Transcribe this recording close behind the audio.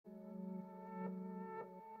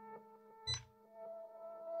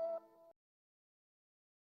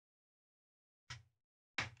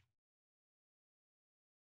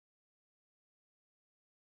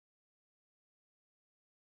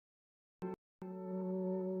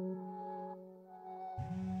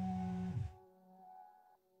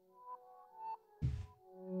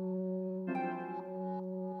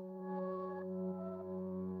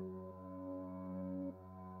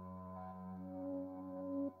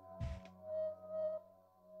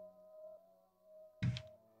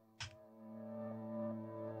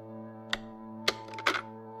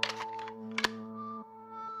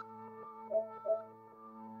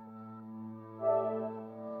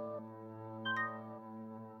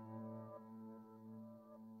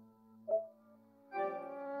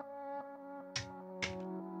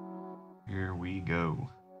go.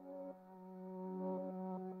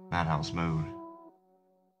 Madhouse Mode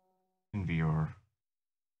in VR.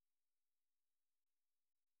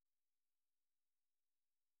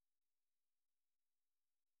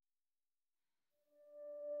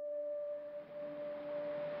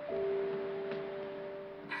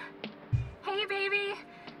 Hey, baby!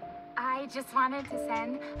 I just wanted to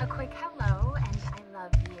send a quick hello, and I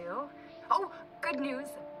love you. Oh, good news!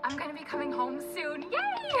 I'm gonna be coming home soon.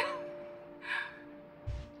 Yay!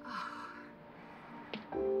 Oh,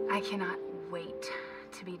 I cannot wait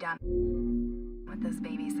to be done with this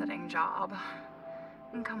babysitting job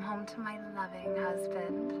and come home to my loving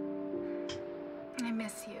husband. I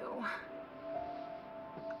miss you.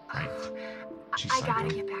 Right. I gotta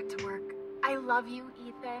get back to work. I love you,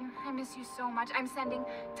 Ethan. I miss you so much. I'm sending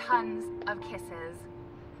tons of kisses.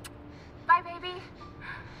 Bye, baby.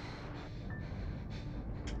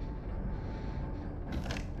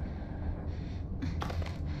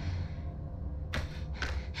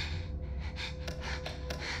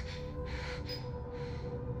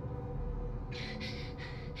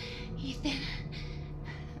 Ethan.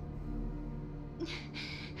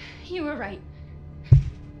 You were right.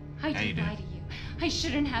 I did lie to you. I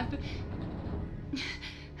shouldn't have.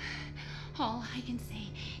 All I can say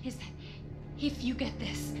is that if you get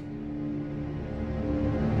this,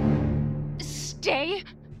 stay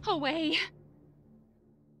away.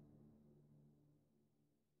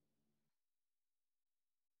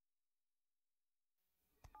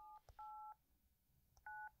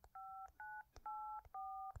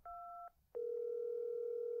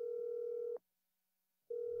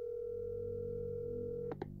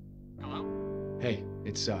 Hello? Hey,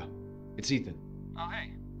 it's Ethan. Oh,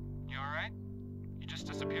 hey. You alright? You just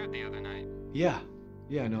disappeared the other night. Yeah,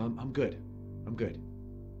 no, I'm good. I'm good.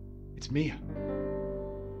 It's Mia.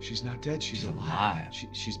 She's not dead, she's alive.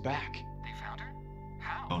 She's back. They found her?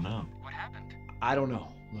 How? Oh no. What happened? I don't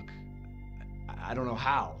know. Look, I don't know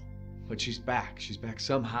how, but she's back. She's back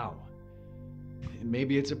somehow.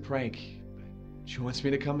 Maybe it's a prank, but she wants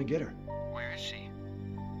me to come and get her. Where is she?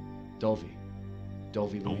 Dulvey,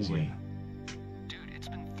 Louisiana. Dude, it's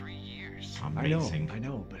been 3 years. Amazing. I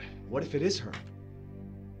know, but what if it is her?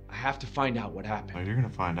 I have to find out what happened. Oh, you're gonna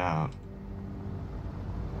find out.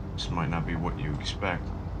 This might not be what you expect.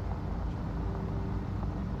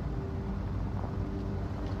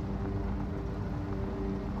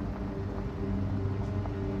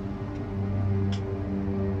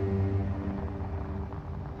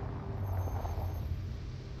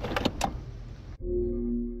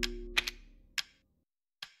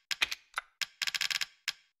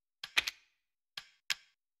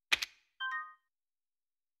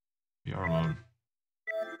 VR mode.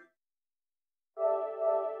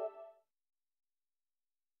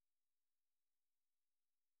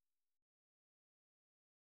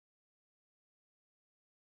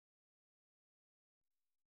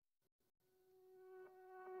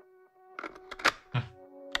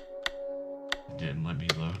 It didn't let me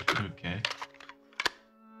load. Okay.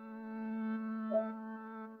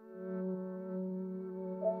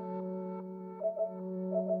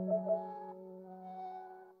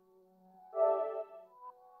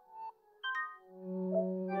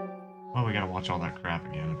 Well, we gotta watch all that crap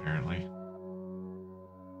again, apparently.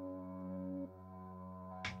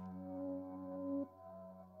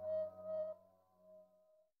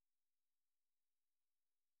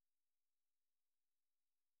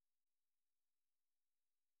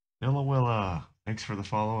 Willa, thanks for the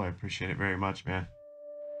follow. I appreciate it very much, man.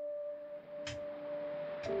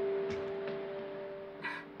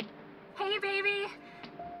 Hey, baby!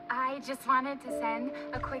 I just wanted to send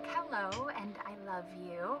a quick hello, and I love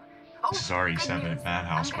you. Oh, This is RE7 at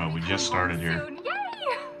Madhouse Mode. We just started here. Soon.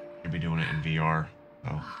 Yay! We'll be doing it in VR.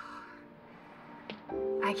 So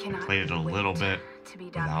I cannot played it a little bit to be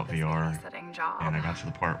done without with this VR, babysitting job. and I got to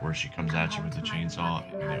the part where she comes at you with the chainsaw,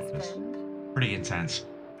 and it was pretty intense.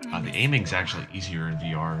 The aiming's actually easier in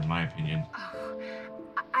VR, in my opinion. Oh,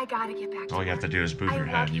 I gotta get back to All you have to do is move your I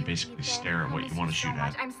head, love and you basically Ethan. stare at what I you want to miss shoot so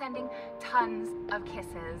much. at. I'm sending tons of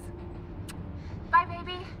kisses. Bye,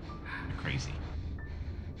 baby. You're crazy.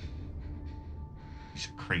 She's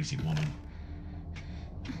a crazy woman.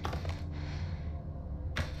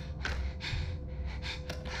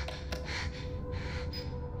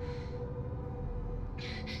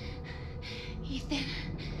 Ethan.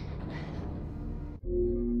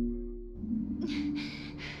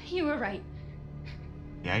 You were right.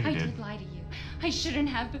 Yeah, you I did. did lie to you. I shouldn't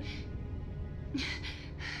have.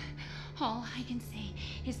 All I can say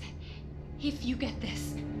is that if you get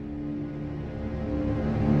this,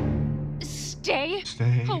 stay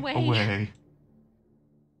Stay away. away.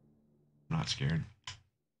 I'm not scared.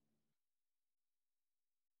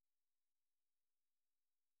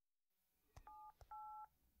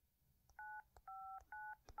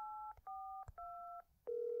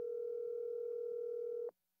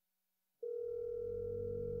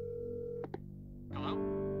 Hello?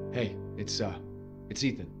 Hey, it's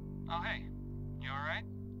Ethan. Oh, hey. You alright?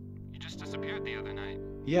 You just disappeared the other night.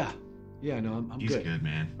 Yeah, no, I'm He's good. good,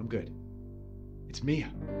 man. I'm good. It's Mia.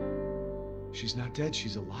 She's not dead.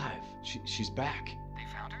 She's alive. She's back. They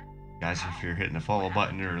found her? Guys, if you're hitting the follow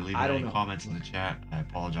button or leaving I don't any know. comments in the chat, I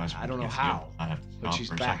apologize. I don't know can't how, I have to but stop she's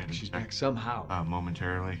for a back. second and She's check, back somehow.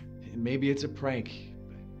 momentarily. Maybe it's a prank,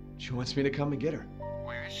 but she wants me to come and get her.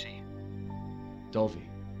 Where is she? Dulvey.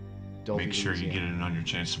 Make sure you Louisiana. get in on your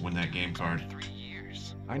chance to win that game card. 3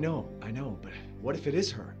 years. I know, but what if it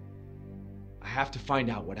is her? I have to find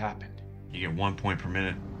out what happened. You get 1 point per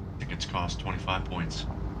minute. Tickets cost 25 points.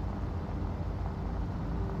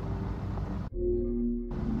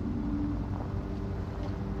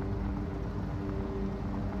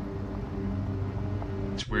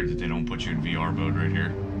 It's weird that they don't put you in VR mode right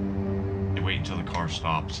here. They wait until the car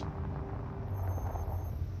stops.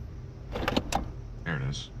 There it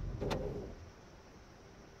is.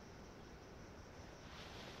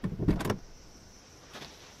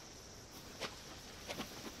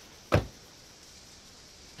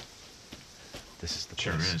 This is the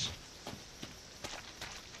Sure place. is.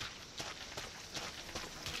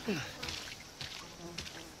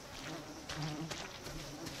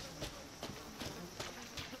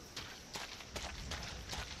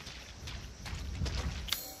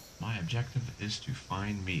 My objective is to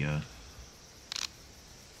find Mia.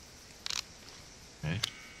 Okay.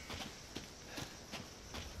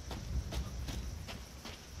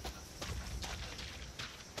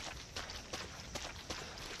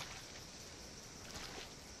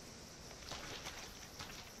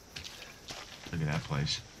 Look at that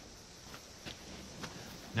place.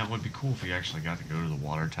 Now, it would be cool if we actually got to go to the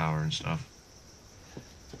water tower and stuff.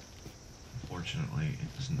 Unfortunately,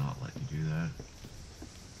 it does not let you do that.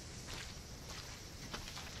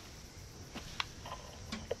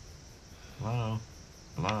 Hello?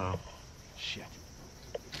 Hello? Shit.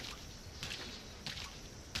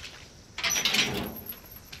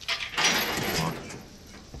 Fuck.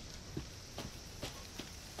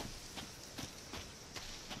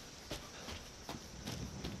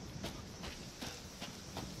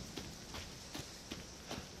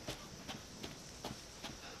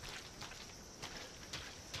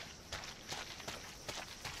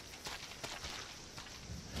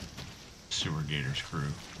 Sewer Gators crew.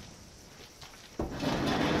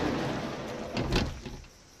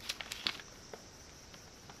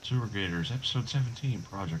 Sewer Gators, episode 17,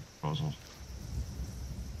 project proposal.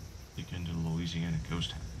 Dig into the Louisiana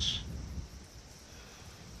ghost house.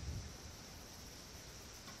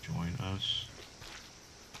 Join us.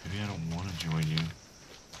 Maybe I don't want to join you.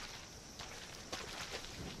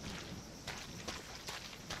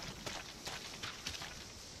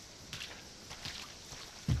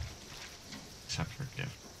 Except for a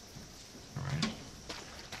gift. Alright.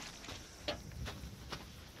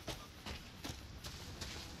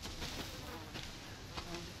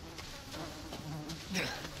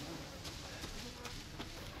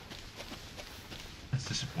 That's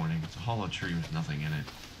disappointing. It's a hollow tree with nothing in it.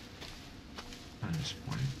 Kind of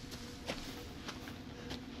disappointing.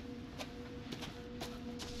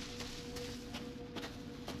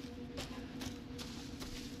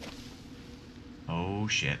 Oh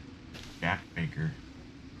shit. Jack Baker.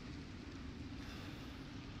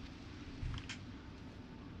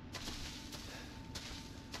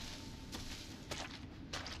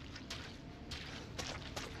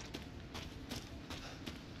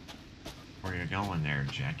 Where you going there,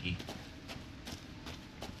 Jackie?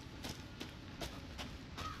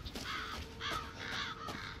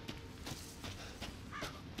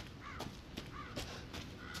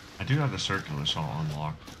 I do have the circular saw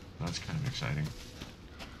unlocked. That's kind of exciting.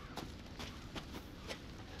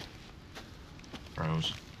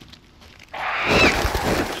 Bros.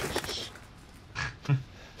 Jesus.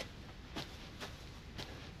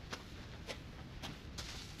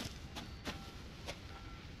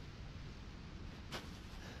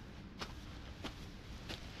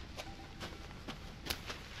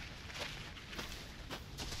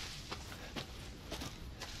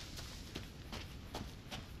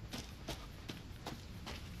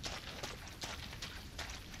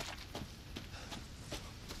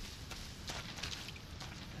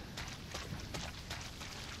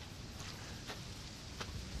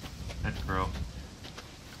 That girl.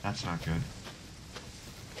 That's not good.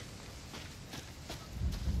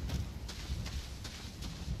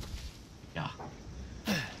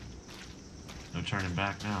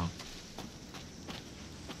 now.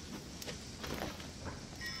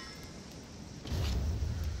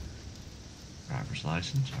 Driver's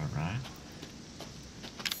license, alright.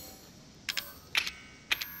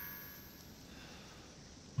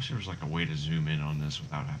 Wish there was like a way to zoom in on this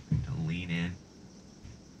without having to lean in.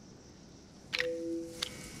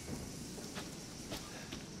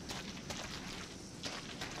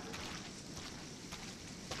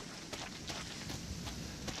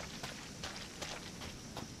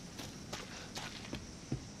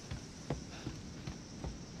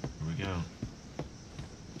 Here we go.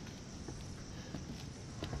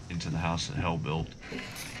 Into the house that hell built.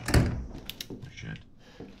 Oh, shit.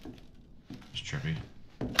 It's trippy.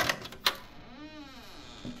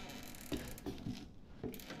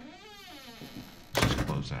 Let's just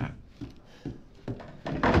close that.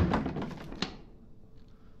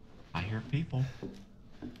 I hear people.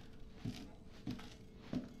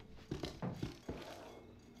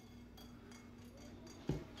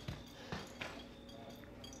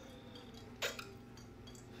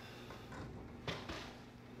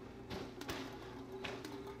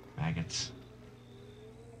 Maggots.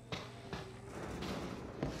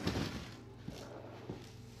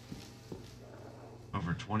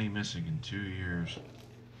 Over 20 missing in 2 years.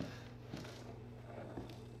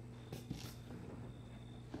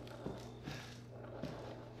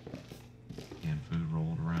 And food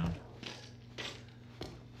rolled around.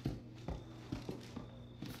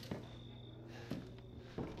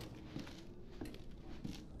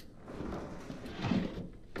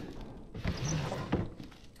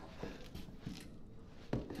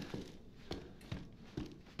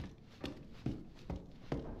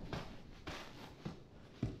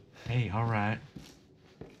 Hey, alright.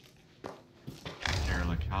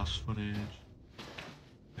 Derelict house footage.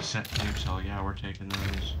 Cassette tapes, hell yeah, we're taking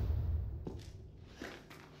those.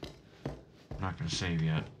 I'm not gonna save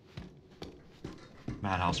yet.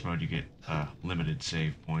 Madhouse mode, you get limited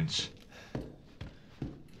save points.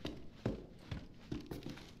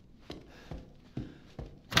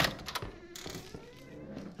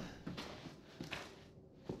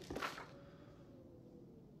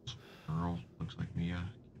 Girl, looks like Mia.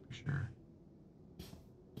 Sure.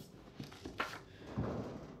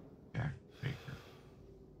 Jack Baker.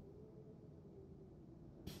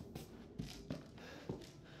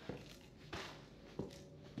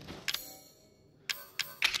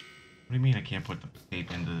 What do you mean I can't put the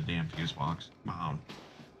tape into the damn fuse box? Come on.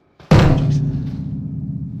 Jeez.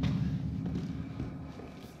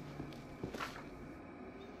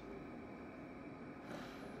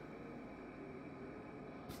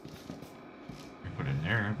 Put it in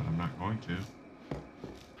there, but I'm not going to.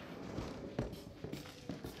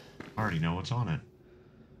 I already know what's on it.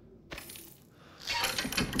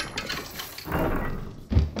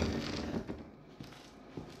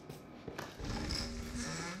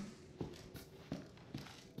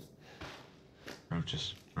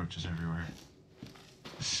 Roaches everywhere.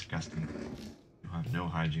 Disgusting. You have no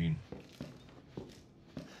hygiene.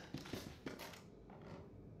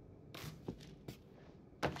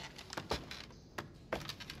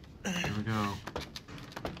 Here we go.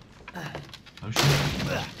 Oh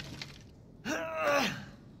shit.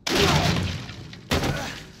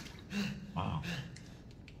 Wow.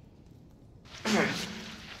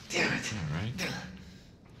 Damn it. Yeah, right?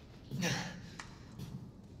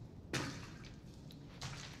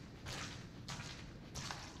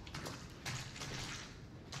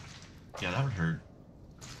 Yeah, that would hurt.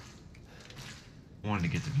 I wanted to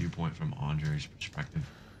get the viewpoint from Andre's perspective.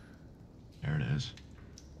 There it is.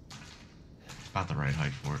 About the right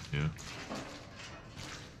height for it, too.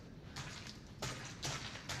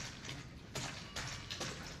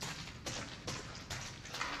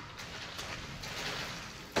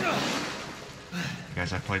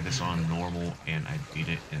 Guys, I played this on normal and I beat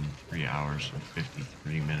it in 3 hours and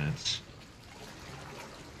 53 minutes.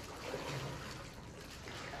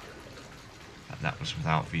 That was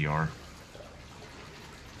without VR.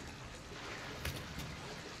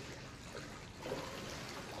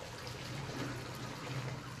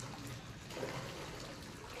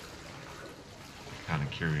 Kind of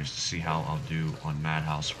curious to see how I'll do on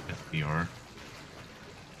Madhouse with VR.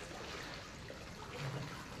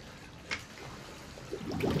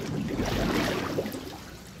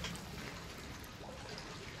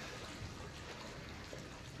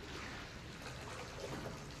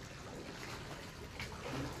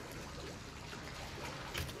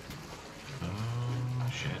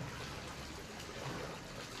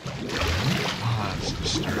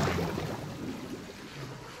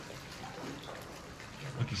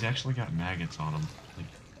 He's actually got maggots on him. Like,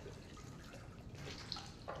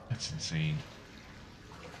 that's insane.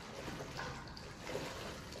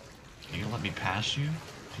 let me pass you?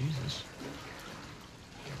 Jesus.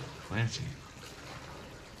 Clancy.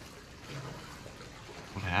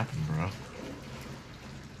 What happened, bro?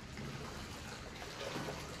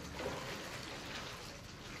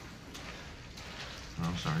 Oh,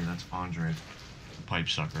 I'm sorry, that's Andre, the pipe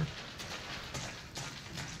sucker.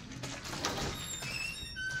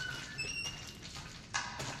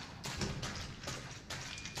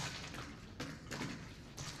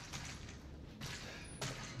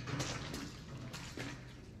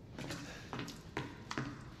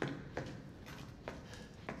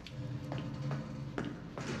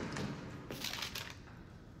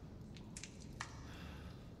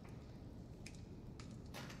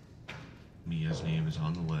 Mia's name is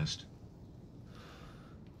on the list.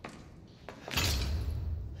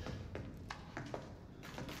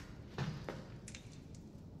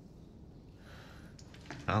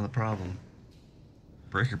 Found the problem.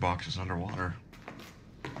 Breaker box is underwater.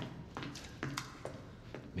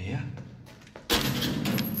 Mia?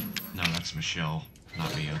 No, that's Michelle,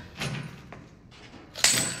 not Mia.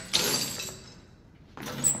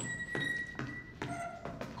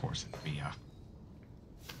 Of course it's Mia.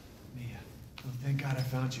 Mia. Oh, thank God I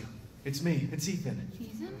found you. It's me. It's Ethan.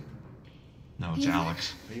 Ethan? No, it's Ethan?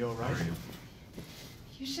 Alex. Are you alright? How are you?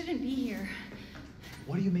 You shouldn't be here.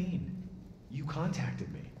 What do you mean? You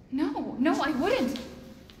contacted me. No, I wouldn't.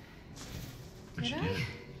 But you Did I? did.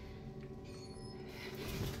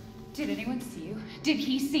 Did anyone see you? Did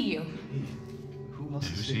he see you? Hey, who else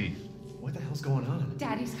Who's is he? here? What the hell's going on?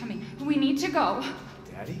 Daddy's coming. We need to go.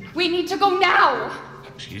 Daddy? We need to go now!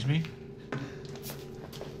 Excuse me?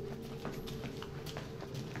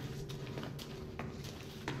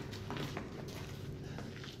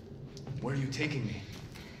 Where are you taking me?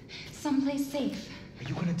 Someplace safe. Are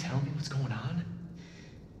you gonna tell me what's going on?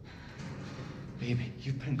 Baby,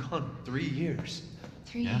 you've been gone 3 years.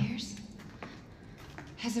 3 Yeah. years?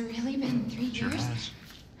 Has it really been 3 Sure years? has.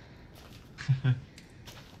 I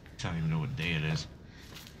don't even know what day it is.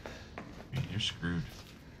 I mean, you're screwed.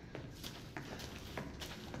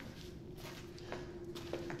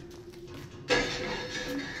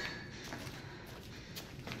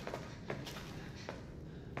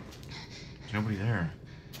 There's nobody there.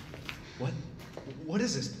 What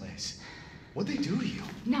is this place? What'd they do to you?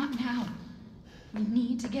 Not now. We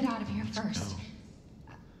need to get out of here Let's first.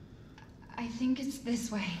 go. I think it's this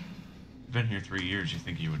way. You've been here 3 years, you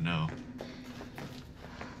think you would know.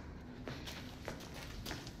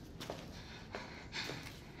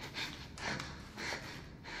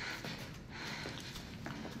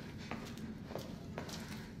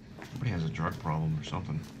 Somebody has a drug problem or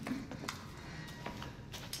something.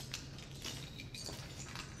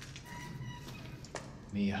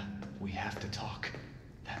 Mia, we have to talk.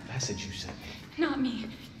 That message you sent me. Not me.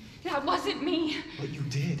 That wasn't me. But you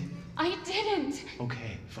did. I didn't.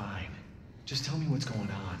 Okay, fine. Just tell me what's going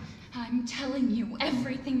on. I'm telling you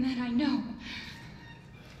everything that I know.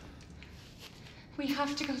 We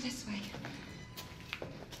have to go this way.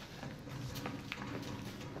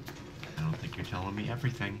 I don't think you're telling me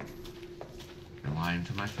everything. You're lying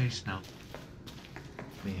to my face now.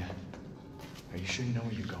 Mia, are you sure you know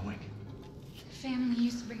where you're going? Family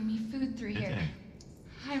used to bring me food through Did here.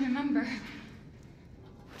 they? I remember.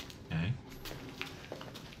 Okay.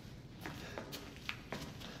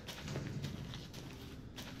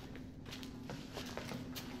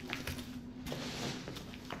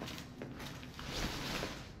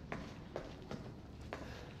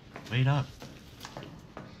 Wait up.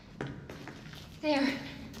 There.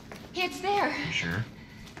 It's there. You sure?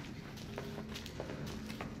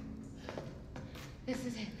 This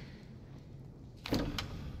is it.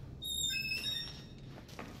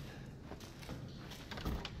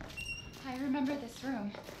 I remember this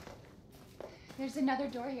room. There's another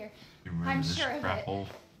door here. You remember I'm this sure of crap it. hole?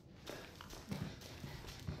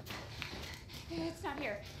 It's not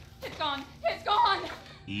here. It's gone. It's gone.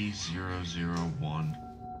 E001.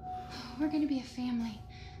 We're gonna be a family.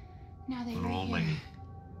 Now that Little you're old here. lady.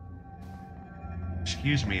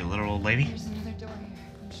 Excuse me, little old lady. There's another door here.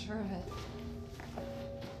 I'm sure of it.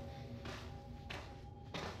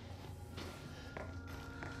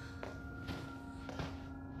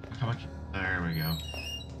 Come on. There we go.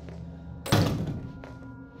 What's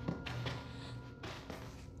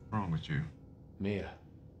wrong with you? Mia,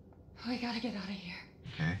 We gotta get out of here.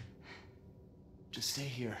 Okay. just stay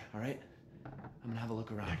here, all right? I'm gonna have a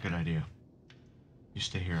look around. Yeah, good idea. You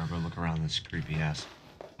stay here. I'll go look around this creepy ass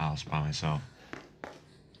house by myself.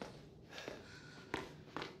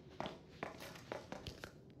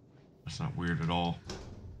 That's not weird at all.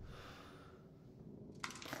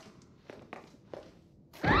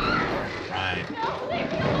 Right. No,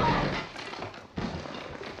 leave me alone!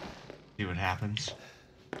 See what happens.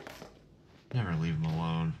 Never leave him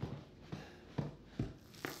alone.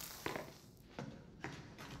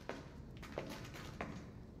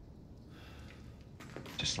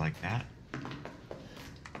 Just like that.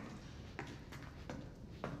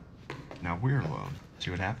 Now we're alone.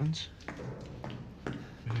 See what happens?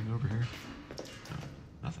 Anything over here? No,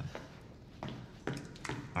 nothing.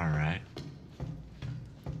 Alright.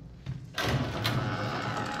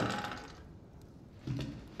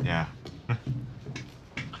 Yeah.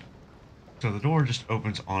 So the door just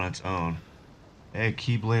opens on its own. Hey,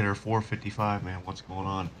 Keyblader 455, man, what's going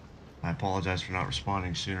on? I apologize for not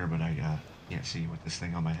responding sooner, but I can't see with this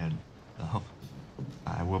thing on my head. So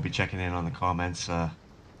I will be checking in on the comments. No,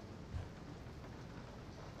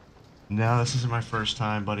 this isn't my first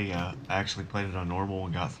time, buddy. I actually played it on normal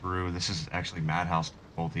and got through. This is actually Madhouse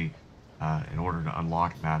difficulty. In order to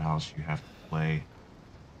unlock Madhouse, you have to play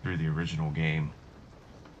through the original game.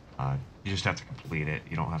 You just have to complete it.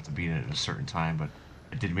 You don't have to beat it at a certain time, but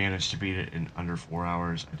I did manage to beat it in under 4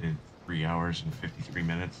 hours. I did 3 hours and 53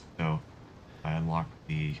 minutes, so I unlocked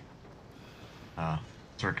the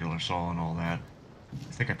circular saw and all that.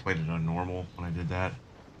 I think I played it on normal when I did that.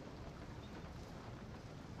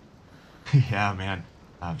 Yeah, man.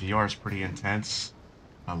 VR is pretty intense.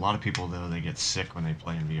 A lot of people, though, they get sick when they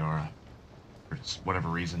play in VR. For whatever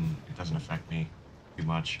reason, it doesn't affect me too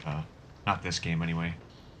much. Not this game, anyway.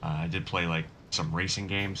 I did play, like, some racing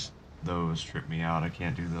games. Those trip me out. I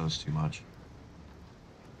can't do those too much.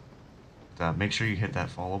 But, make sure you hit that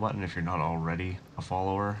follow button if you're not already a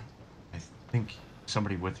follower. I think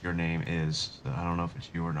somebody with your name is. I don't know if it's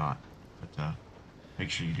you or not. But, make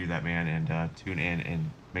sure you do that, man, and tune in and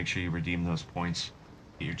make sure you redeem those points.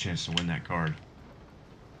 Get your chance to win that card.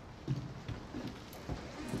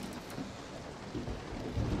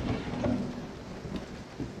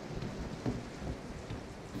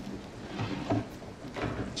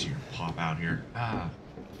 See her pop out here. Ah.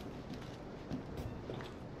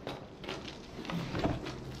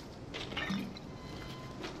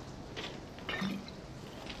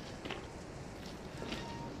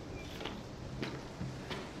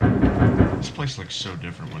 This place looks so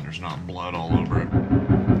different when there's not blood all over it.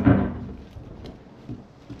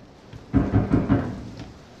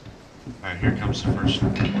 Alright, here comes the first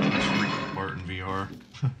freaking part in VR.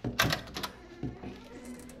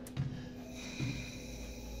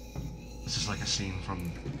 This is like a scene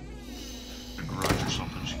from The Grudge or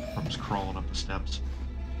something. She comes crawling up the steps.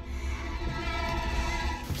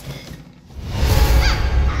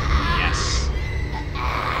 Yes!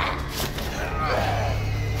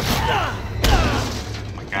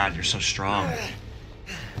 Oh my god, you're so strong.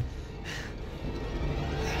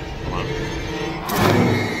 Come on.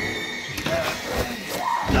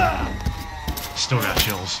 Still got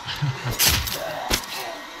chills.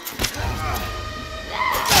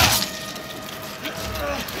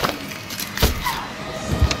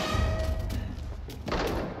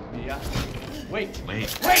 Mia, wait!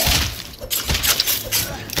 Wait. Wait!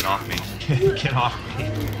 Get off me. Get off me.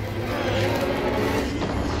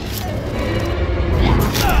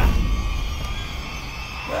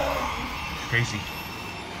 Crazy.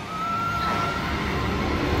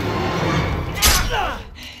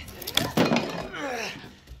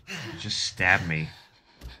 You just stabbed me.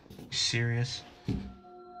 You serious?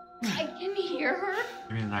 I can hear her.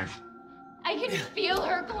 Give me the knife. I can feel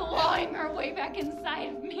her clawing her way back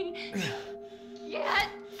inside of me. Get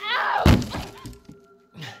out! Leave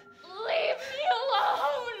me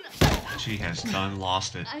alone! She has done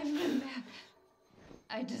lost it. I've been bad.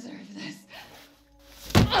 I deserve this.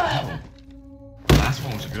 Oh. The last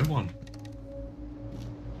one was a good one.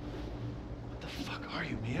 What the fuck are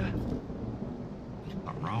you, Mia?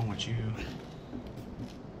 What's wrong with you?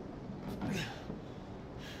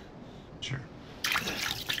 Sure.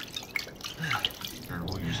 Sure,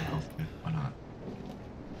 we'll use a health kit. Why not?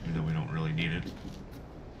 Even though we don't really need it.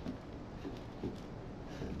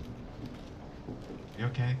 You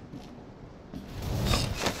okay?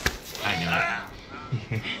 I knew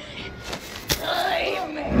it. Leave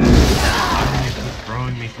me! Why are you keep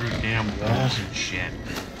throwing me through damn walls and shit?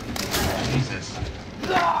 Jesus.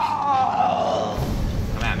 Come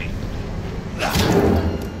at me.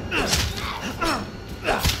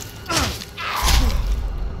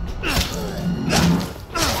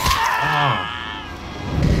 Oh.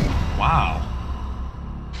 Wow.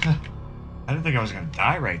 I didn't think I was gonna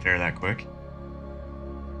die right there that quick.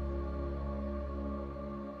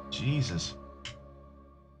 Jesus.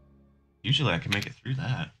 Usually I can make it through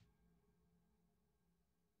that.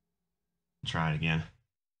 Try it again.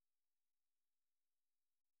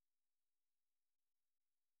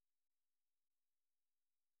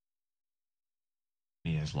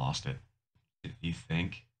 has lost it. You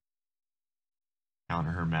think?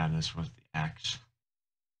 Counter her madness with the axe.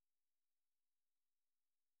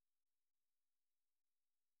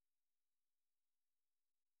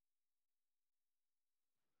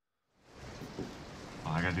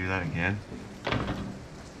 Oh, I gotta do that again?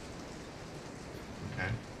 Okay.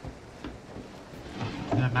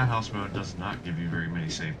 That Madhouse mode does not give you very many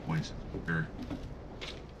save points. Sure.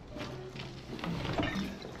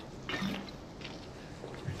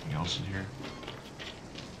 Anything else in here?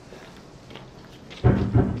 I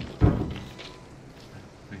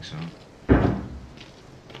think so.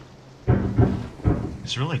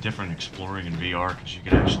 It's really different exploring in VR because you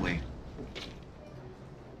can actually,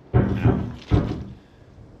 you know,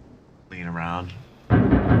 lean around.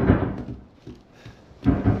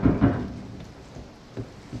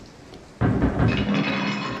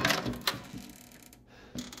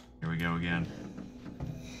 Here we go again.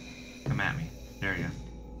 Come at me. There you go.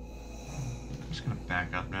 I'm just gonna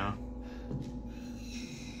back up now.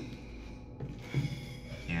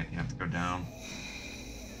 Yeah, you have to go down.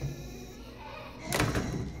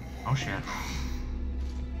 Oh shit.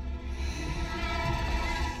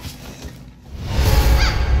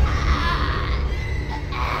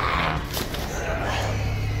 Yeah.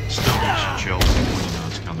 Still gives you chills when you know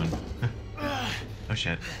it's coming. Oh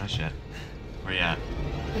shit, oh shit. Where you at?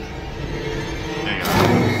 There you go.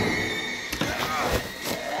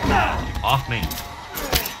 Off me.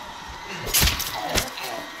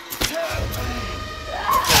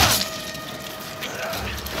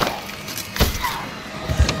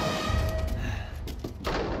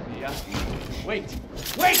 Wait!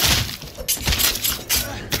 Wait!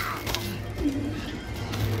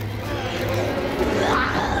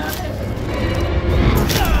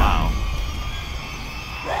 Wow.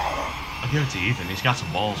 I'll give it to Ethan. He's got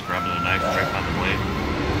some balls grabbing a knife right by the blade.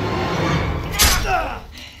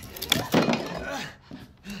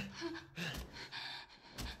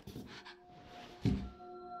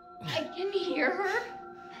 I can hear her.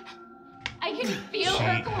 I can feel She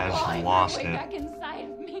her has clawing lost her way it. back inside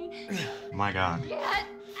of me. My god. Get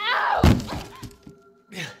out!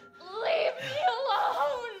 Leave me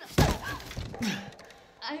alone!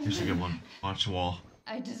 Here's a good one. Watch the wall.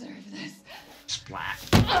 I deserve this. Splat.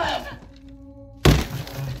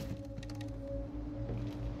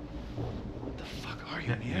 What the fuck are you,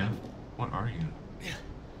 Yeah, Mia? yeah. What are you?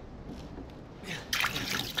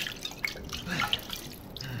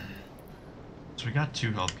 So we got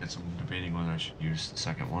 2 health kits. I'm debating whether I should use the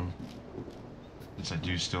second one, since I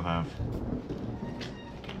do still have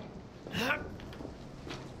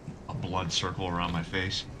a blood circle around my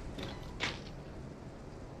face.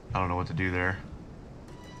 I don't know what to do there.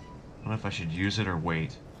 I don't know if I should use it or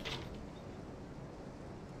wait.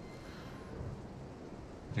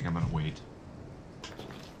 I think I'm gonna wait.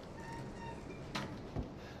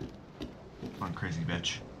 Come on, crazy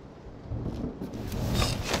bitch.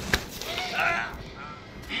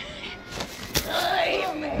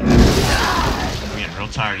 Leave me. I'm getting real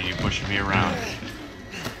tired of you pushing me around.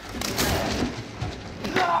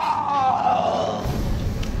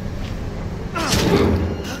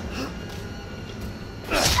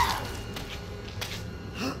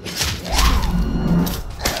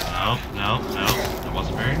 No, that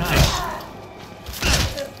wasn't very nice.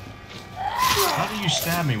 How do you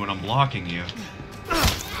stab me when I'm blocking you?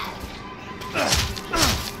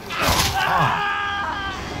 Ah.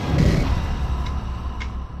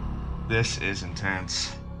 This is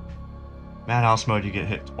intense. Madhouse mode, you get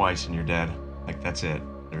hit twice and you're dead. Like, that's it.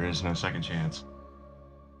 There is no second chance.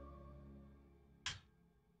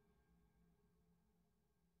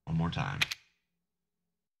 One more time.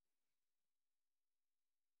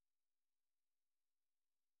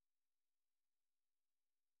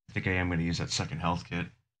 I think I am going to use that second health kit.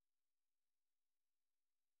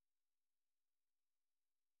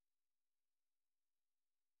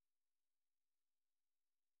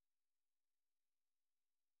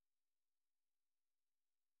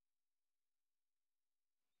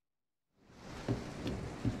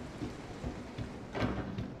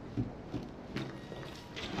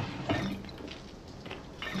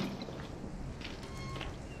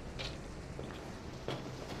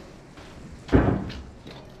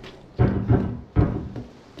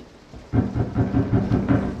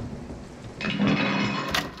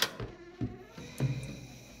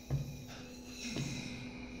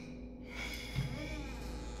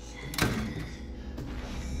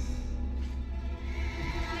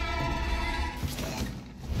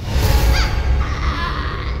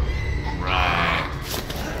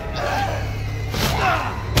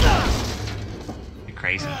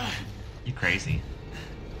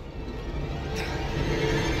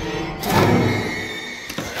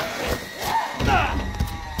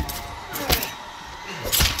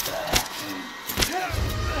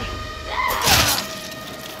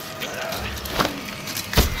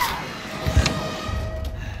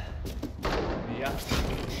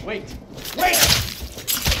 Wait! Wait!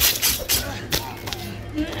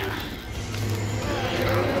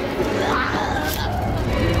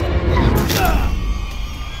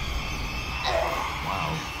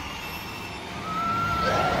 Wow.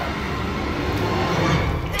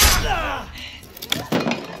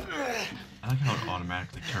 I like how it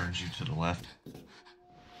automatically turns you to the left. You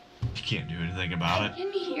can't do anything about I it.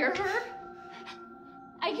 can hear her.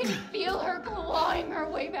 I can feel her clawing her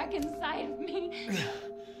way back inside of me.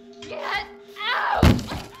 Get out!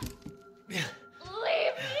 Leave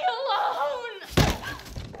me alone!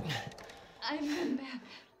 I've been bad.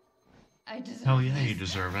 I deserve Hell yeah, this. you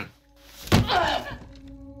deserve it. Look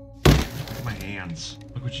at my hands.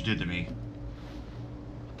 Look what you did to me.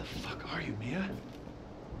 What the fuck are you, Mia?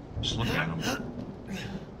 Just look at them.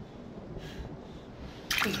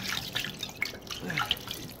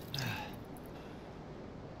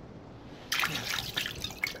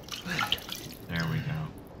 There we go.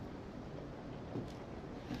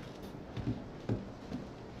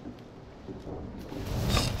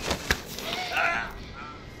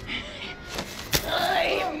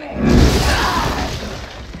 Leave me.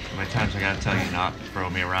 How many times I gotta tell you not to throw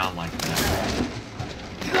me around like that?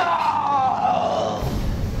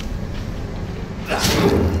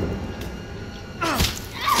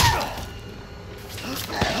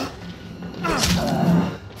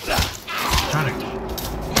 Trying to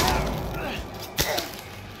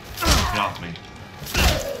get off me.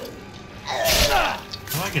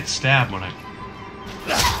 How do I get stabbed when I'm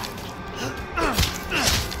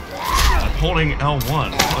holding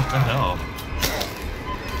L1? What the hell?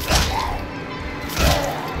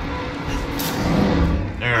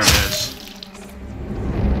 There it is.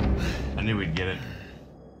 I knew we'd get it.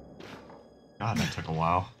 God, that took a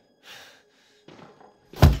while.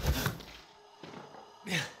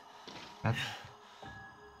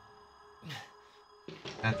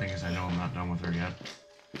 That thing is, I know I'm not done with her yet.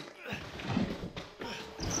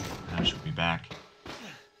 Now she'll be back.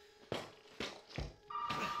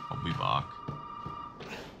 I'll be back.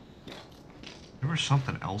 There was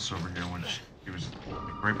something else over here when she was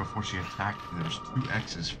like, right before she attacked me. There was 2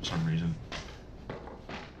 X's for some reason.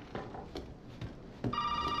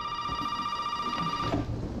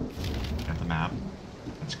 Got the map.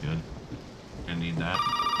 That's good. Gonna need that.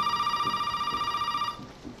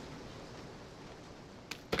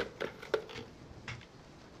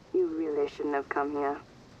 You really shouldn't have come here.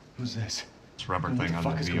 Who's this? This rubber What thing the on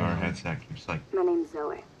fuck the is going VR on? headset keeps like My name's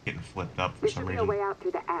Zoe. getting flipped up for There some should be a reason. way out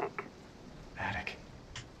through the attic. Attic.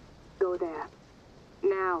 Go there.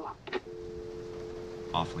 Now.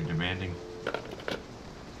 Awfully demanding.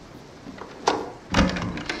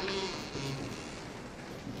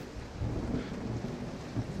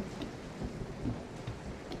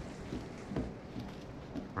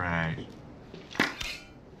 Right.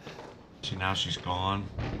 See, now she's gone.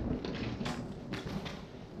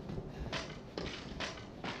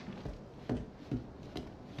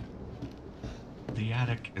 The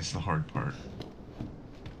attic is the hard part.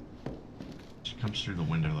 She comes through the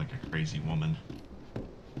window like a crazy woman.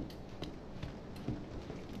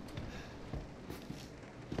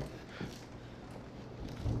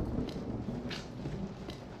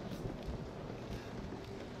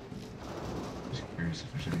 Just curious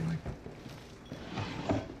if there's any like.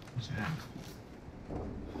 What's that?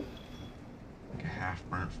 Like a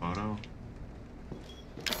half-burnt photo.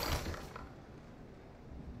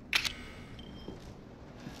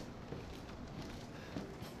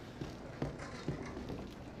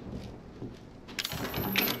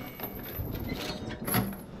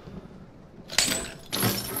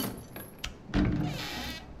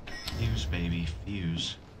 Fuse, baby,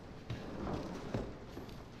 fuse.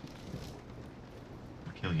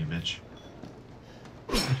 I'll kill you, bitch.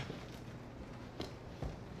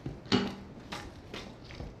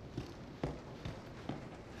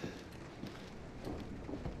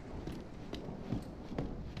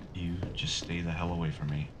 You just stay the hell away from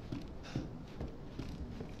me.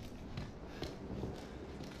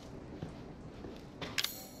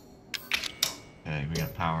 Okay, we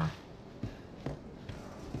got power.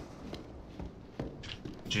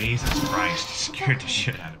 Jesus Christ, scared the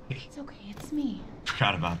shit out of me. It's okay, it's me.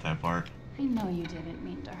 Forgot about that part. I know you didn't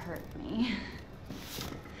mean to hurt me.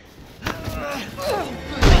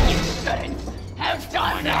 You shouldn't have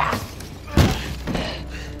done that!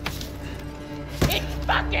 It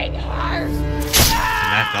fucking hurts!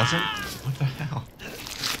 And that doesn't? What the hell?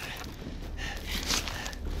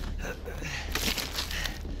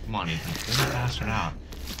 Come on, Ethan. Get that bastard out.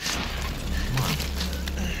 Come on.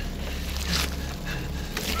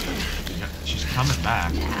 She's coming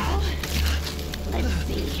back. Now, let's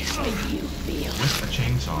see. that you feel. With a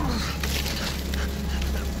chainsaw.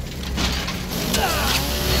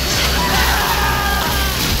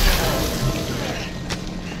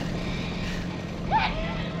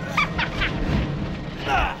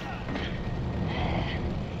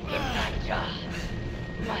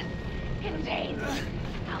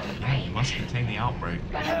 Must contain the outbreak.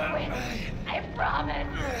 Gonna win. I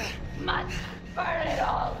promise. Must burn it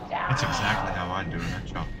all down. That's exactly how I do it. I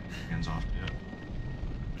chop hands off to it.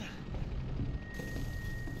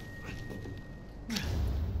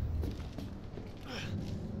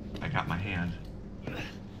 I got my hand. I'm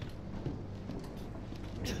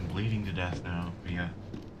bleeding to death now, but yeah.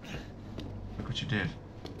 Look what you did.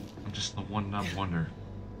 I'm just the one numb wonder.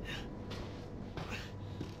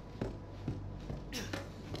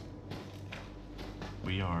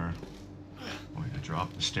 We are going to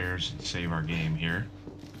drop the stairs and save our game here.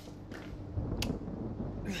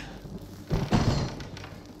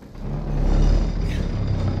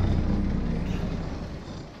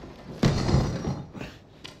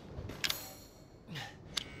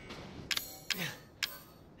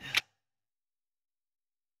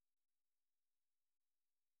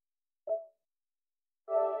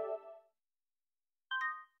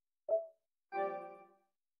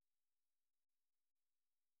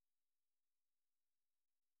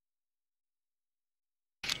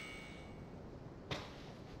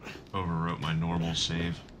 Overwrote my normal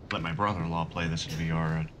save. Let my brother-in-law play this in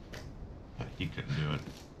VR, but he couldn't do it.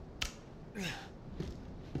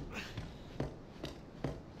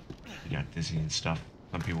 He got dizzy and stuff.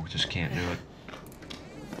 Some people just can't do it.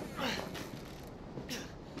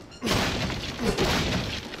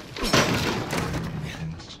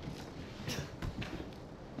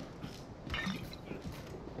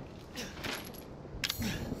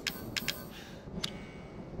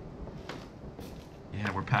 Yeah,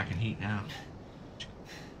 we're packing heat now.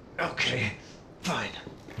 Okay, fine.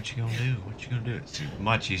 What you gonna do? What you gonna do? It's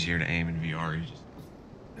much easier to aim in VR. You just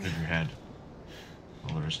move your head.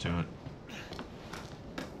 All there is to it.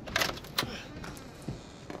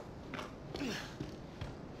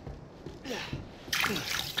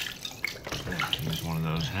 Use one of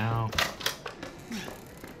those now.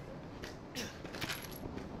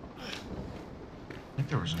 I think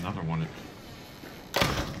there was another one.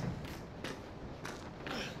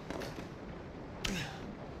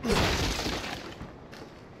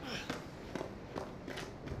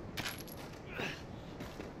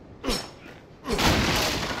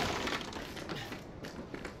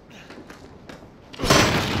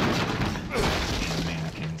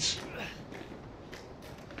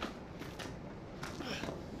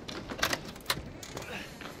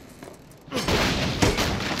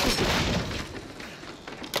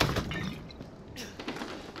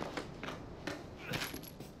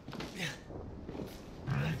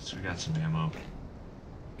 So we got some ammo.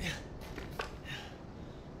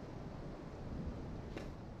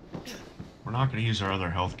 We're not going to use our other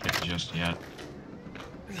health kit just yet.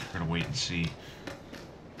 We're going to wait and see.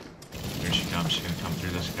 Here she comes. She's going to come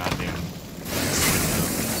through this goddamn window.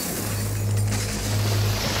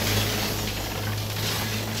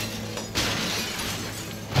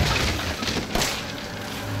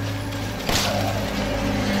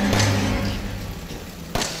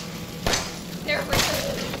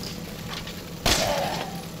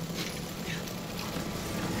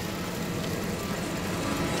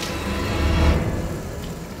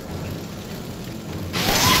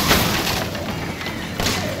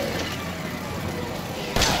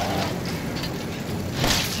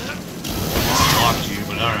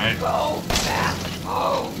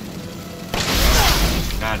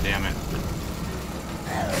 God damn it.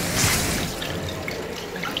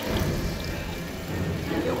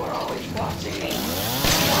 You were always watching me.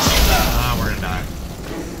 Ah, we're gonna die.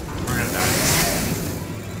 We're gonna die.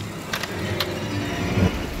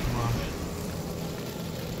 Come on.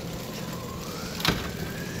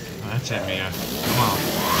 Oh, that's it, Mia. Come on.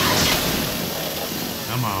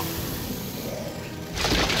 Come on.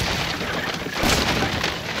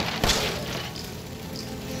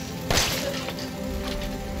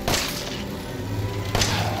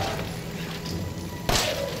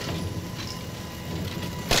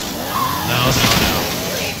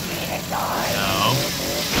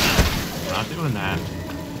 Doing that.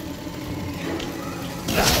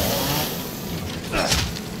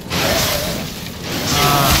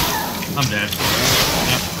 I'm dead.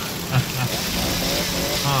 Yep.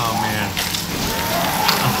 Oh man.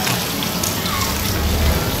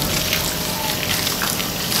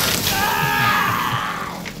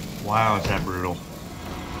 Wow, is that brutal.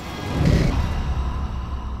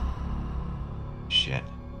 Shit.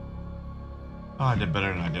 Oh, I did better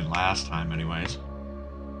than I did last time, anyways.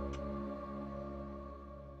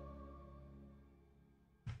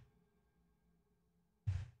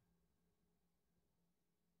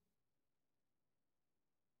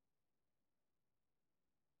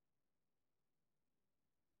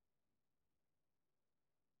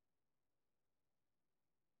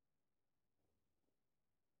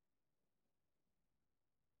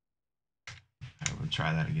 I would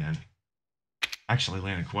try that again. Actually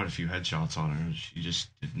landed quite a few headshots on her. She just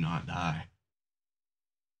did not die.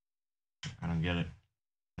 I don't get it.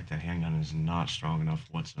 Like, that handgun is not strong enough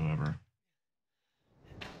whatsoever.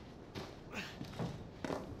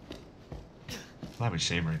 Glad we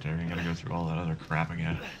saved right there. You gotta go through all that other crap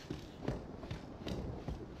again.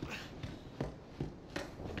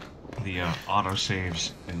 The auto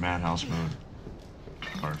saves in Madhouse mode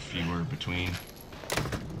are fewer between.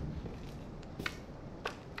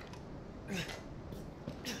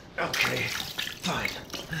 Okay, fine.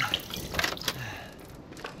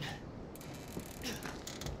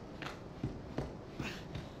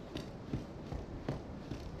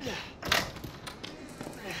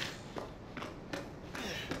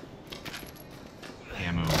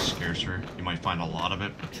 Ammo is scarcer. You might find a lot of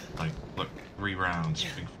it, but like, look, 3 rounds,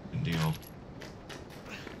 big fucking deal.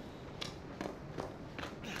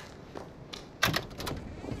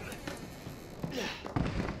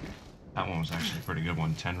 That one was actually a pretty good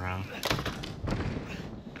one, 10 round.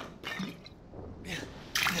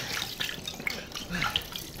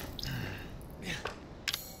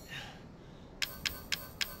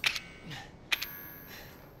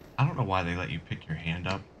 I don't know why they let you pick your hand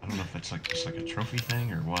up. I don't know if it's like just like a trophy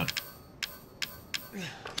thing or what.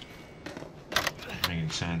 Doesn't make any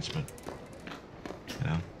sense, but you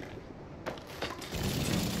know.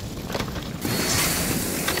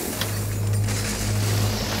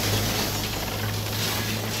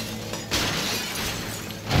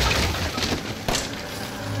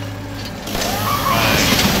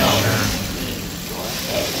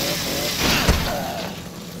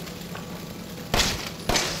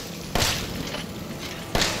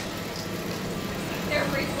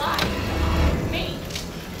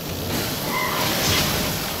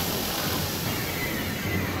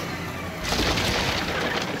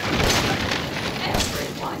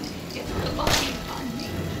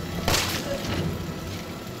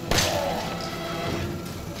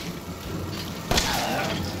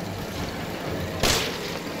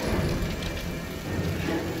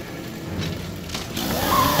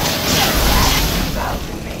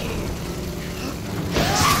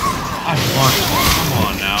 Come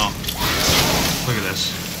on now. Look at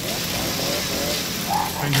this.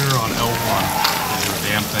 Finger on L1. Do a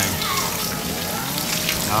damn thing.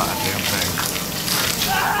 Not a damn thing.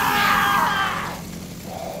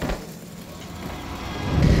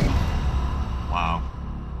 Wow.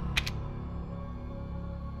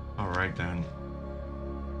 Alright then.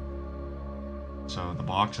 So the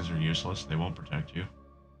boxes are useless. They won't protect you.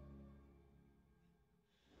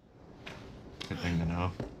 Good thing to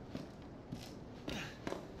know.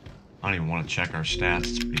 I don't even want to check our stats.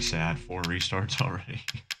 It's pretty sad. 4 restarts already.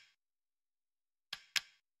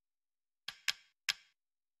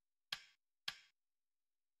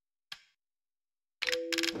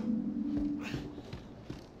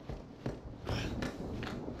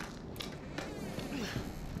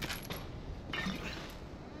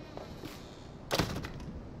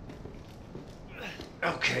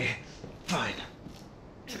 Okay, fine.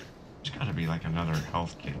 There's got to be like another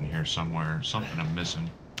health kit in here somewhere. Something I'm missing.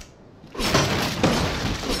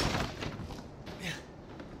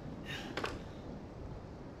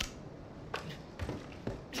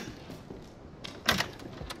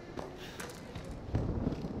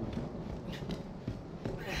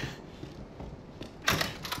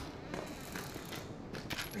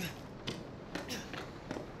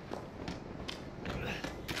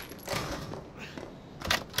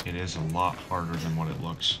 It is a lot harder than what it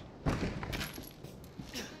looks.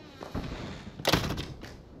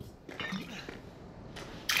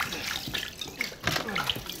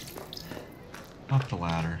 Up the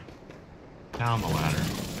ladder. Down the ladder. I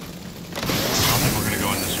don't think we're gonna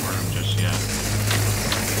go in this room just yet.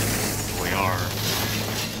 We are.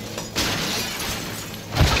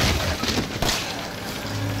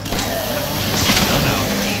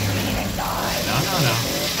 No.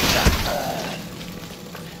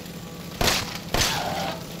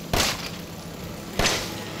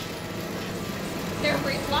 They're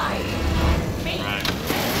relying on me. Right.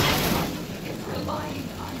 It's relying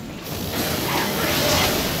on me.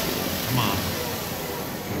 Come on.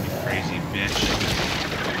 You crazy bitch.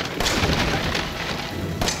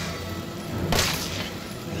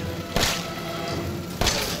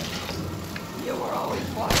 Come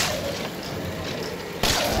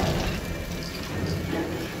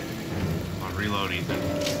on, reload, Ethan.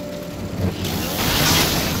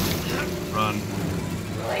 Run.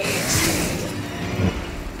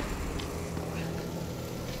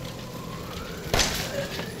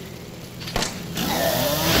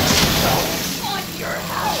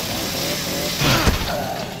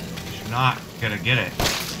 You're not gonna get it.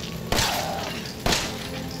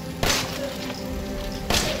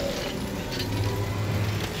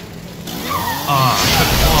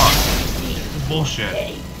 Bullshit.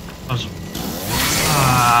 I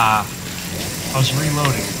was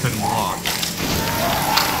reloading and couldn't walk.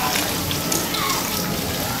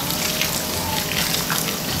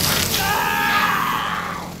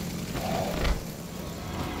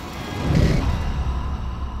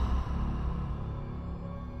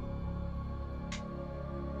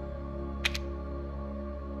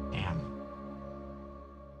 Damn.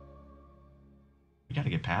 We gotta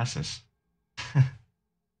get past this.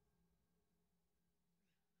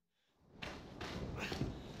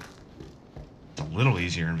 A little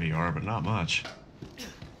easier in VR, but not much.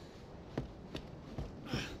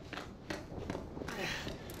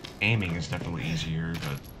 Aiming is definitely easier,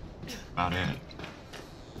 but about it.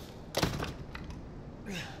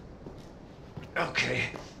 Okay,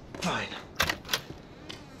 fine.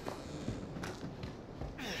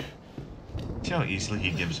 See how easily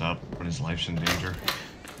he gives up when his life's in danger?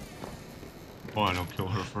 Fine, I'll kill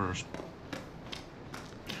her first.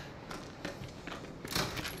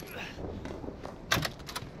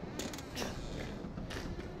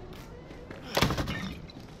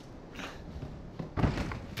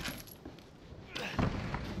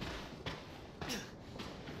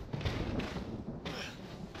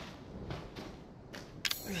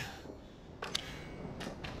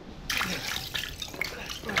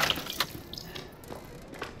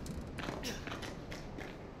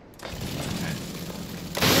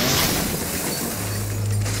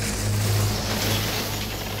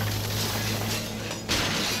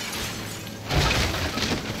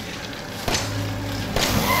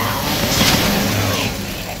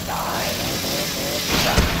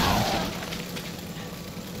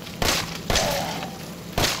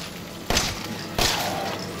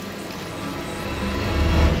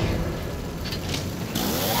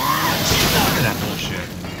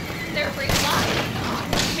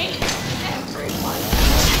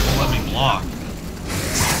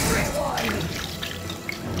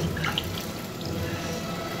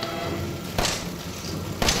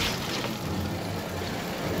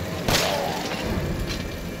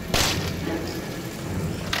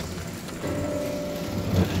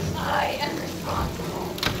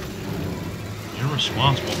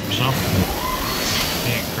 Responsible for something.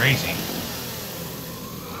 Being crazy.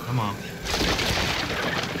 Come on.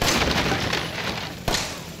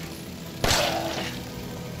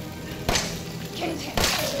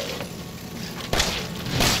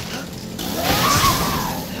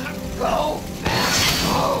 Go fast,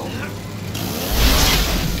 go.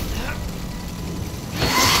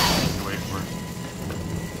 Wait for her.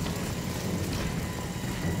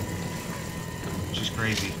 She's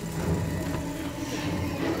crazy.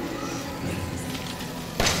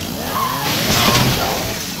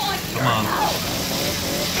 Come on.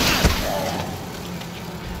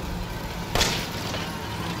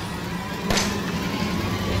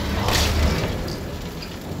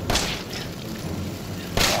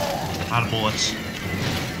 Out of bullets.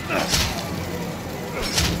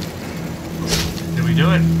 Did we do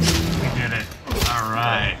it? We did it.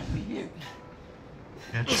 Alright.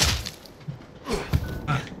 Bitch.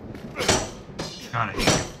 Got it.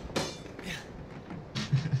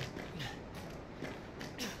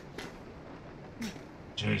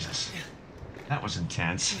 Jesus. That was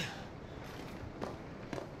intense.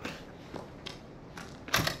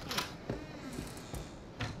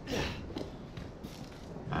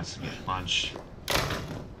 That's a good punch.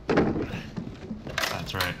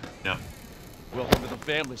 That's right. Yep. Welcome to the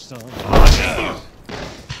family, son. Oh,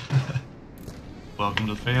 welcome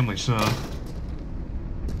to the family, son.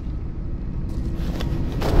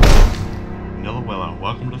 Vanilla Willow,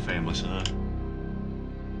 welcome to the family, son.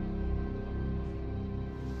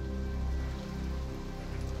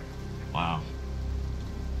 Wow.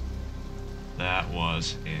 That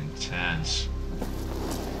was intense.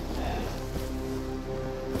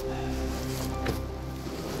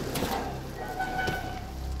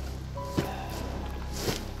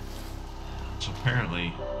 So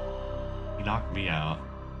apparently, he knocked me out,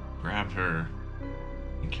 grabbed her,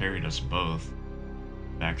 and carried us both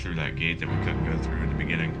back through that gate that we couldn't go through in the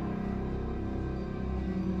beginning.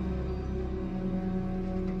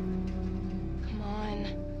 Come on.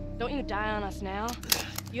 Don't you die on us now.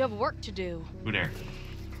 You have work to do. Who dare?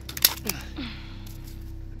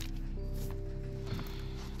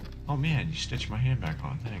 Oh man, you stitched my hand back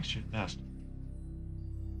on. Thanks, you're the best.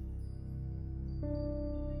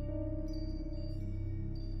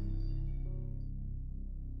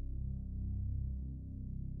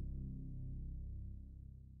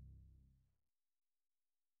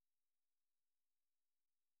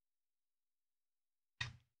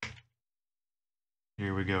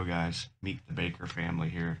 Here we go, guys. Meet the Baker family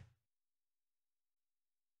here.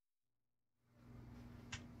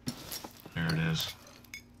 There it is.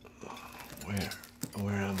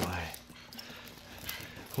 Where am I?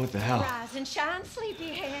 What the hell? Rise and shine,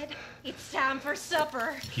 sleepyhead. It's time for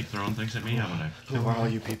supper. Keep throwing things at me, I'm gonna... Who are all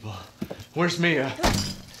you people? Where's Mia?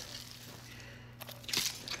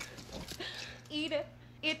 Eat it.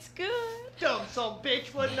 It's good. Dumb son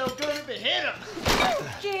bitch wasn't no good if it hit him.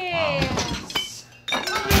 Yes.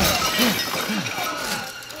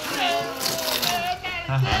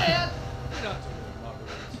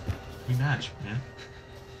 We match, man.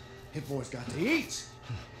 His boy's got to eat.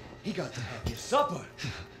 He got to have his supper.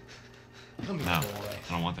 Come here, No, boy.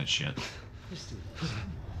 I don't want that shit. Let's do this.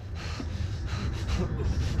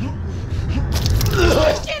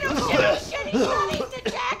 Shit, he's not eating it,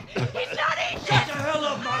 Jack. He's not eating it. Get the hell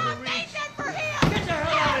up, Marguerite. Make that for him. Get the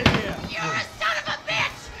hell out of here. You're a son of a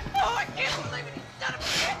bitch. Oh, I can't believe it. You son of a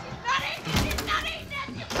bitch. He's not eating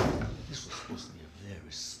it. This was supposed to be a very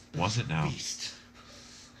Was it now? beast.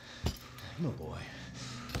 No, boy.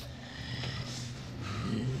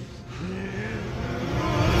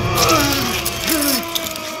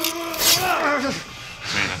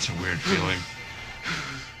 Man, that's a weird feeling.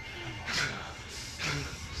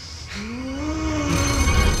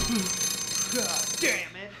 God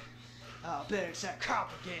damn it. I'll bet it's that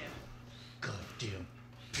cop again. Goddamn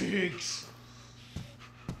pigs.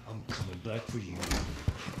 I'm coming back for you.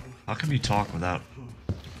 How come you talk without,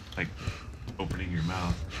 like, opening your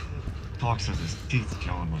mouth? Talks with his teeth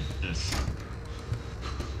showing like this.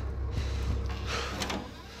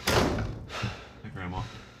 Hey, Grandma.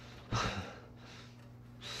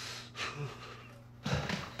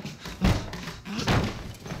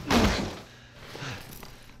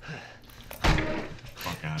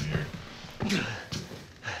 Fuck out of here.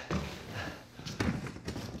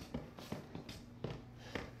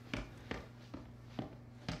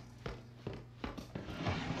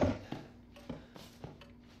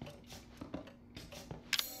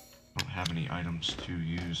 Don't have any items to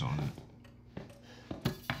use on it.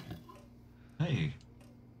 Hey.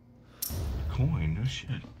 Coin, no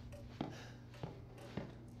shit.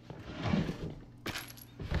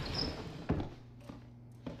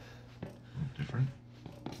 Different.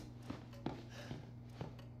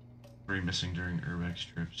 3 missing during Urbex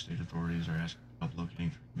trip. State authorities are asking about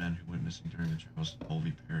locating 3 men who went missing during the travels to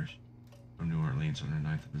Colby Parish from New Orleans on the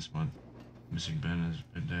 9th of this month. Missing Ben has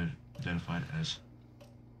been identified as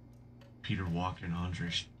Peter Walker and Andre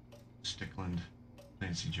Stickland.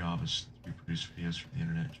 Nancy job is to produce videos for the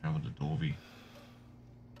internet and travel to Dolby.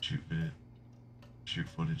 Shoot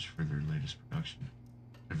footage for their latest production.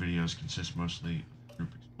 Their videos consist mostly of the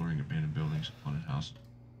group exploring abandoned buildings and haunted houses.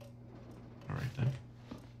 Alright then.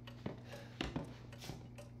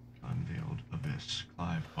 Unveiled Abyss.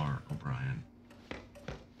 Clive R. O'Brien.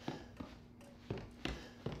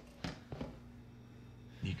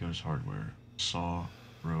 Nico's Hardware. Saw,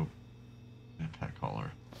 rope, and a pet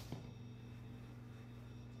collar.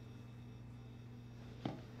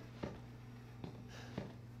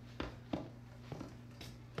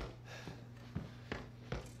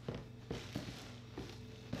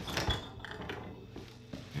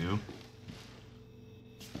 You.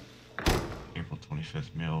 April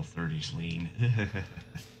 25th, male, 30s, lean.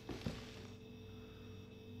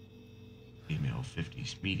 Female,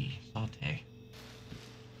 50s, meaty, saute.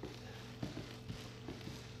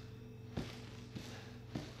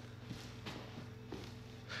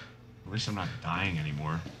 At least I'm not dying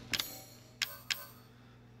anymore.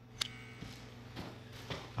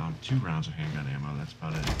 Found 2 rounds of handgun ammo, that's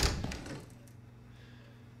about it.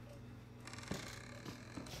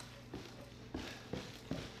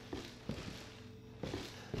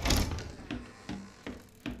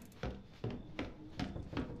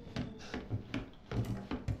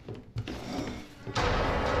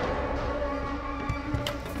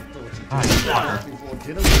 Ah, you fucker.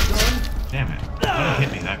 Damn it. How did it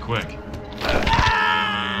hit me that quick?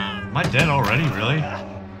 Am I dead already, really?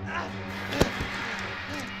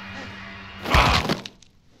 Wow.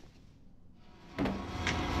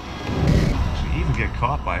 So you even get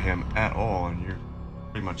caught by him at all and you're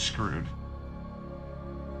pretty much screwed.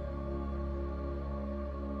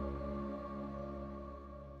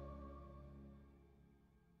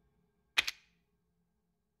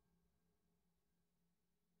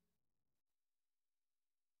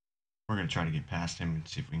 going to try to get past him and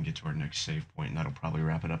see if we can get to our next save point, and that'll probably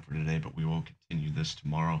wrap it up for today, but we will continue this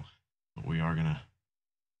tomorrow. But we are going to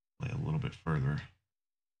play a little bit further.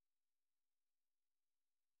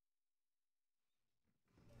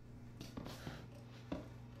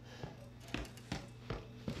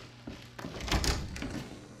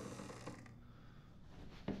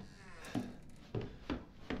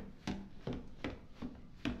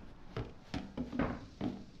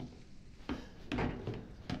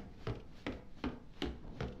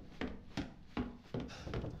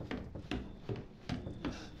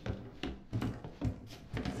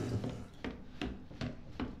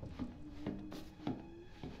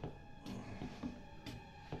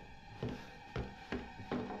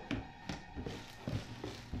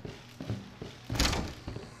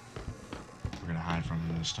 Hide from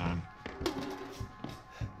him this time.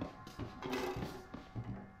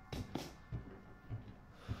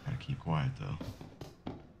 Gotta keep quiet though.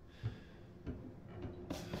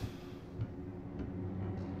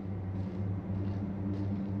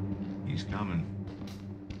 He's coming.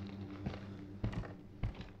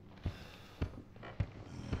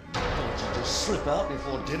 Don't you just slip out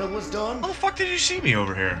before dinner was done? How the fuck did you see me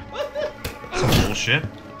over here? That's some bullshit.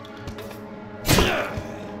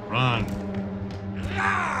 Run.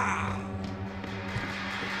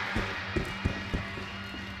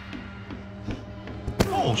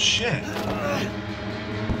 Oh shit! I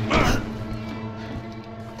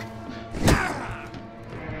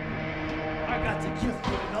got the gift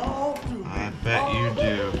of it all through. I bet you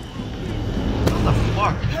do. What the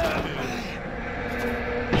fuck?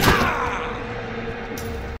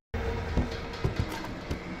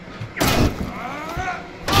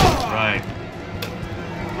 Right.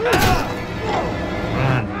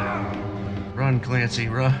 Run. Run, Clancy,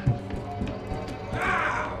 run.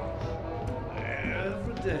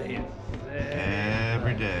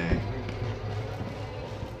 Every day.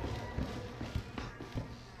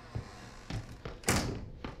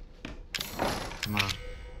 Come on.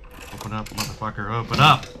 Open up, motherfucker. Open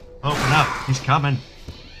up. Open up. He's coming.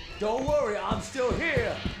 Don't worry, I'm still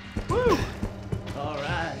here. Woo! All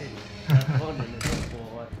right. Have fun in this,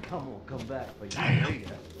 boy. Come on, come back for you Damn.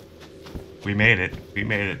 later. We made it. We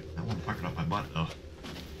made it. That one fucking up my butt, though.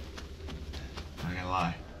 Not gonna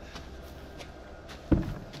lie.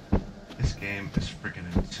 This game is freaking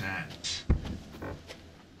intense.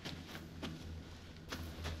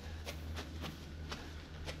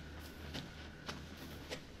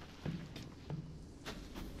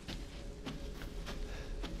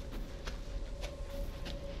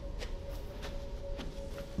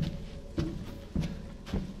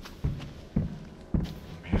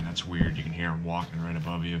 Man, that's weird. You can hear him walking right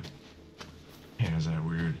above you. Man, is that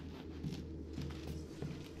weird.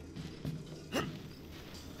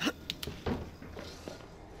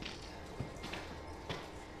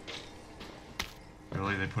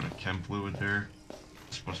 Really? They put a chem fluid there?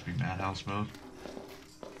 It's supposed to be Madhouse mode?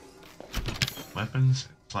 Weapons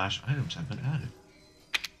 / items have been added.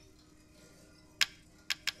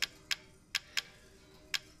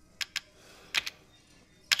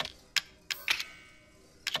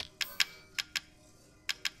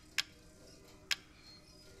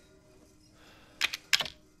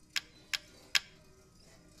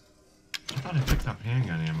 I thought I picked up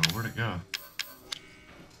handgun ammo. Where'd it go?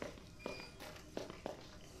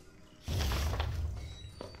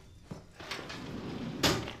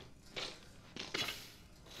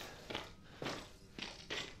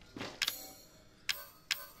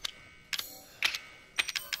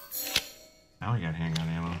 Now we got handgun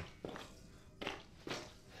ammo.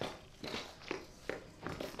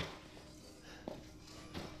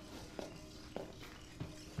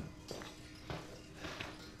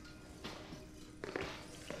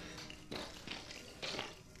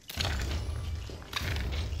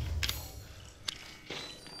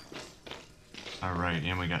 Alright,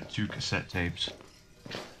 and we got 2 cassette tapes.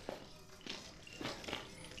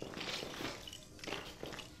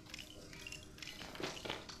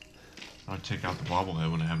 I'll take out the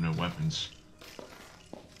bobblehead when I have no weapons.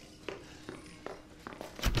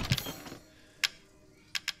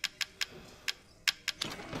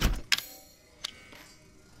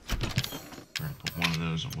 Alright, put one of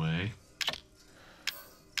those away.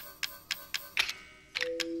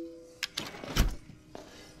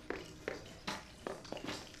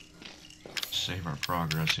 Save our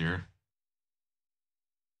progress here.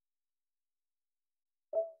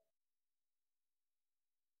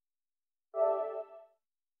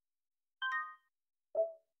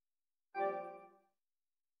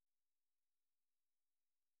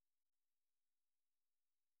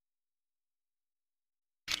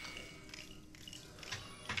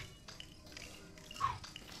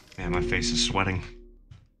 Man, my face is sweating.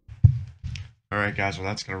 Alright guys, well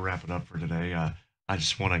that's going to wrap it up for today. I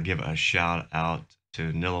just want to give a shout out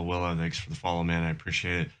to Nilla Willow. Thanks for the follow, man. I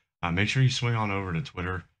appreciate it. Make sure you swing on over to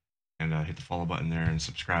Twitter and hit the follow button there and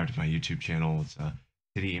subscribe to my YouTube channel. It's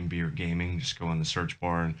Titty and Beer Gaming. Just go in the search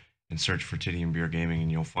bar and search for Titty and Beer Gaming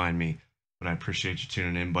and you'll find me. But I appreciate you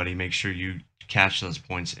tuning in, buddy. Make sure you cash those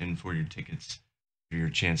points in for your tickets for your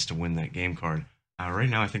chance to win that game card. Right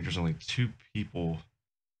now, I think there's only 2 people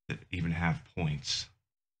that even have points.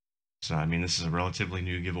 So, I mean, this is a relatively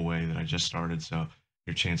new giveaway that I just started, so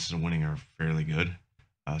your chances of winning are fairly good.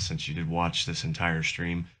 Since you did watch this entire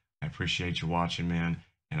stream, I appreciate you watching, man,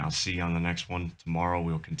 and I'll see you on the next one. Tomorrow,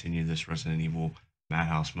 we'll continue this Resident Evil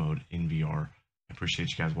Madhouse mode in VR. I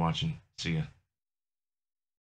appreciate you guys watching. See ya.